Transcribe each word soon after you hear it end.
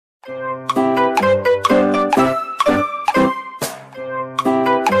السلام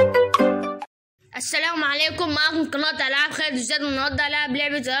عليكم، معكم قناة ألعاب خالد الجد. النهارده هلعب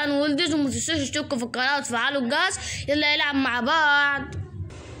لعبة ريان وولدز، وما تنسوش تشتركوا في القناة وتفعلوا الجرس. يلا نلعب مع بعض.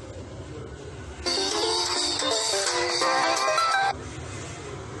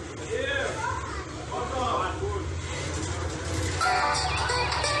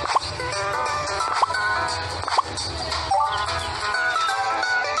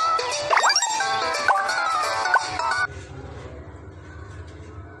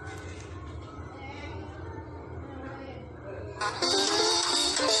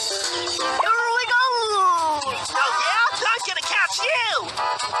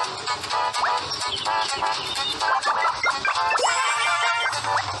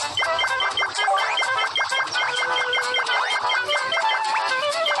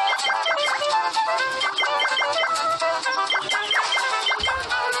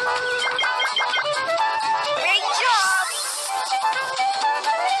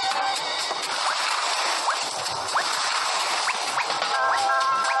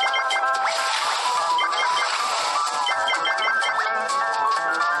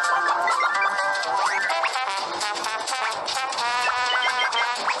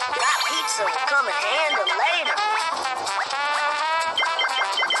 Come and handle later.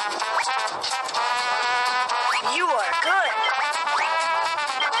 You are good.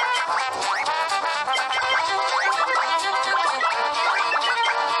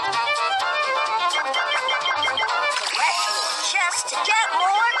 Collect more chests to get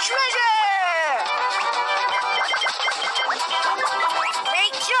more treasure.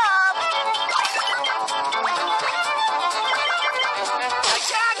 Great job. I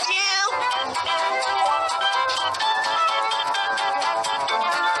got you.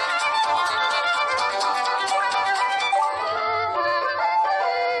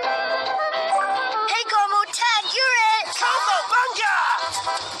 Hey, Como Tag, you're it! Combo Bunga!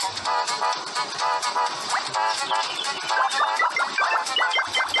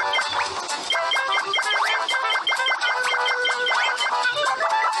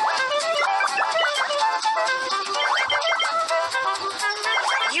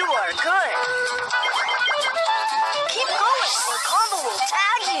 You are good. Keep going, or Combo will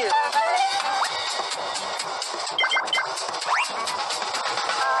tag you.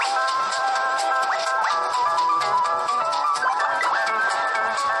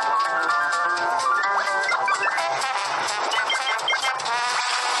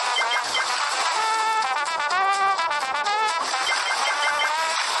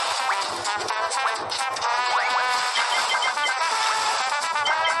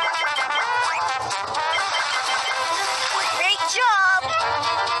 Great job!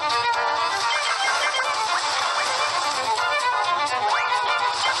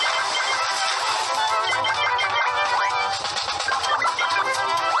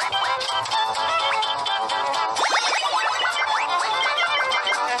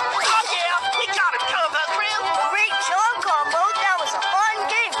 Oh yeah, we got him, Combo Crew! Great job, Combo! That was a fun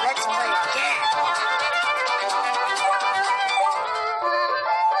game. Let's play again.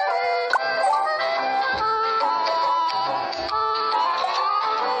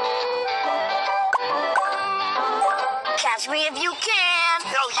 Catch me if you can.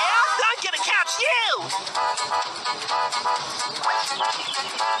 Oh yeah? I'm gonna catch you.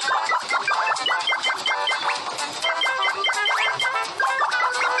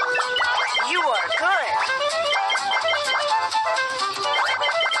 You are good.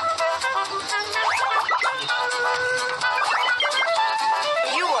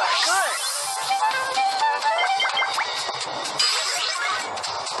 You are good.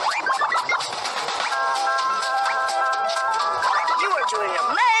 You are doing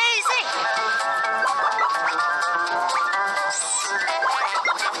amazing!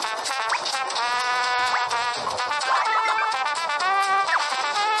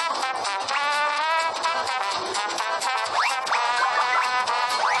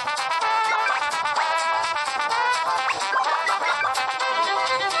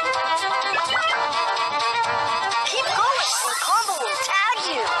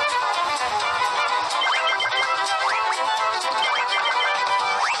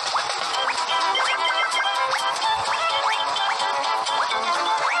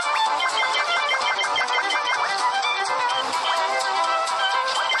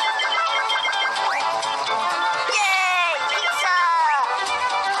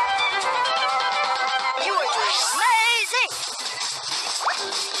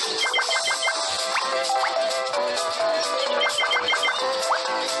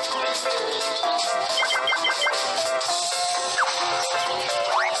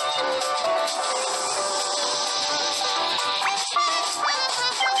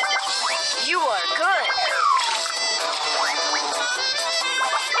 You are good.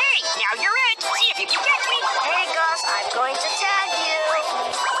 Hey, now you're it. See if you can catch me. Hey, Gus, I'm going to tag you.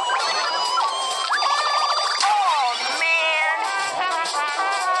 Oh, man.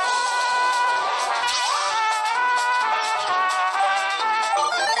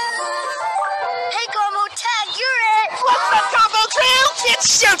 Hey, Combo, tag, you're it. What's up, combo crew? It's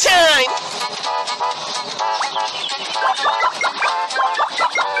showtime.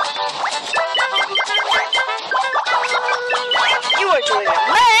 You are doing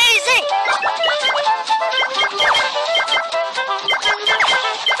amazing.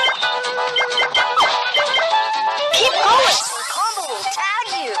 Keep going. Combo will tag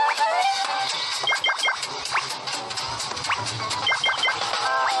you.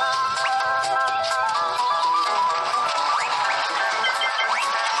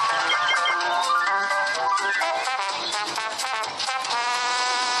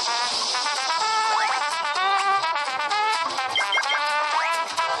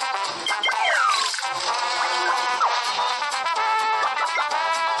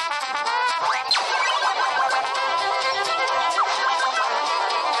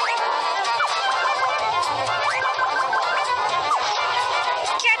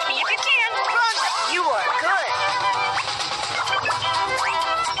 Catch me if you can. Run. You are good.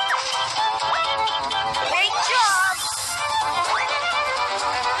 Great job.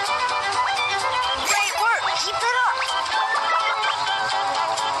 Great work. Keep it up.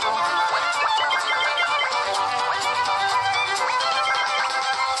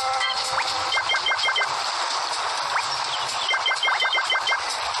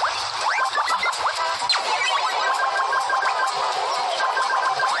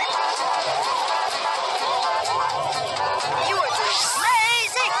 You are doing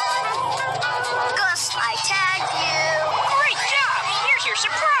amazing. Gus, I tagged you. Great job. Here's your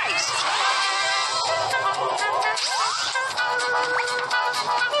surprise.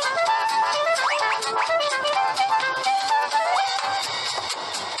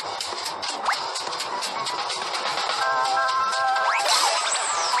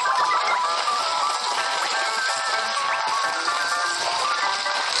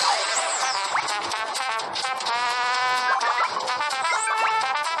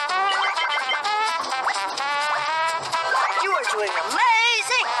 You are doing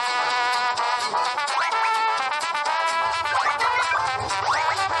amazing.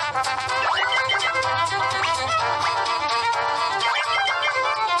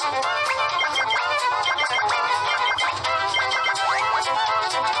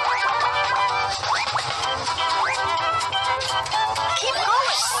 Keep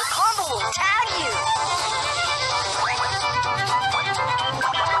going, or Combo will tag you.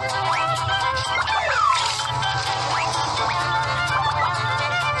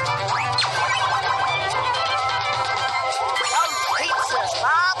 Some pizza's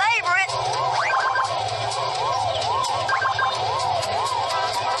my favorite.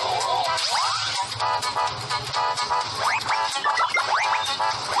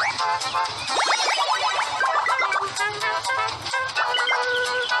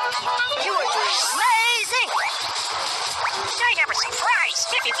 You are doing amazing. I have a surprise.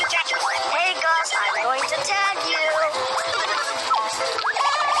 If you can catch me. Hey, Gus, I'm going to tag you.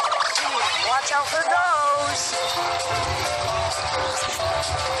 Watch out for those.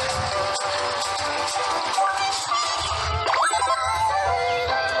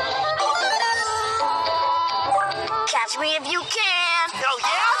 Catch me if you can. Oh,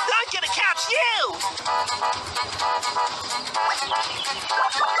 yeah? I'm gonna catch you.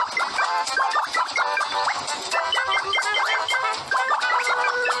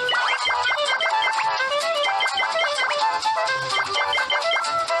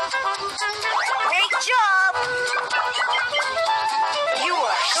 Great job. You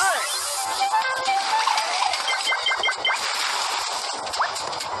are good.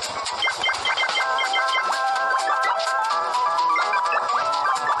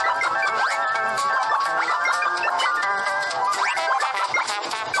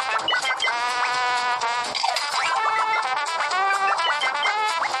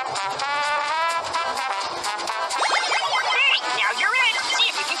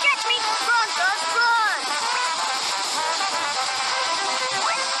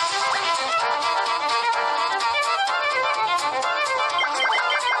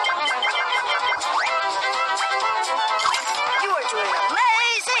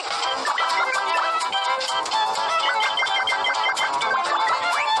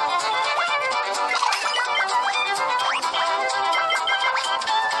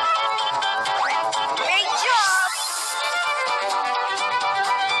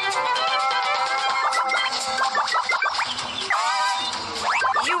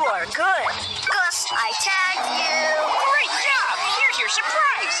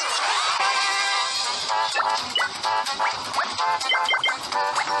 Just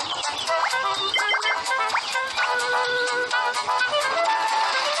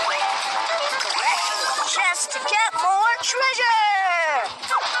to get more treasure.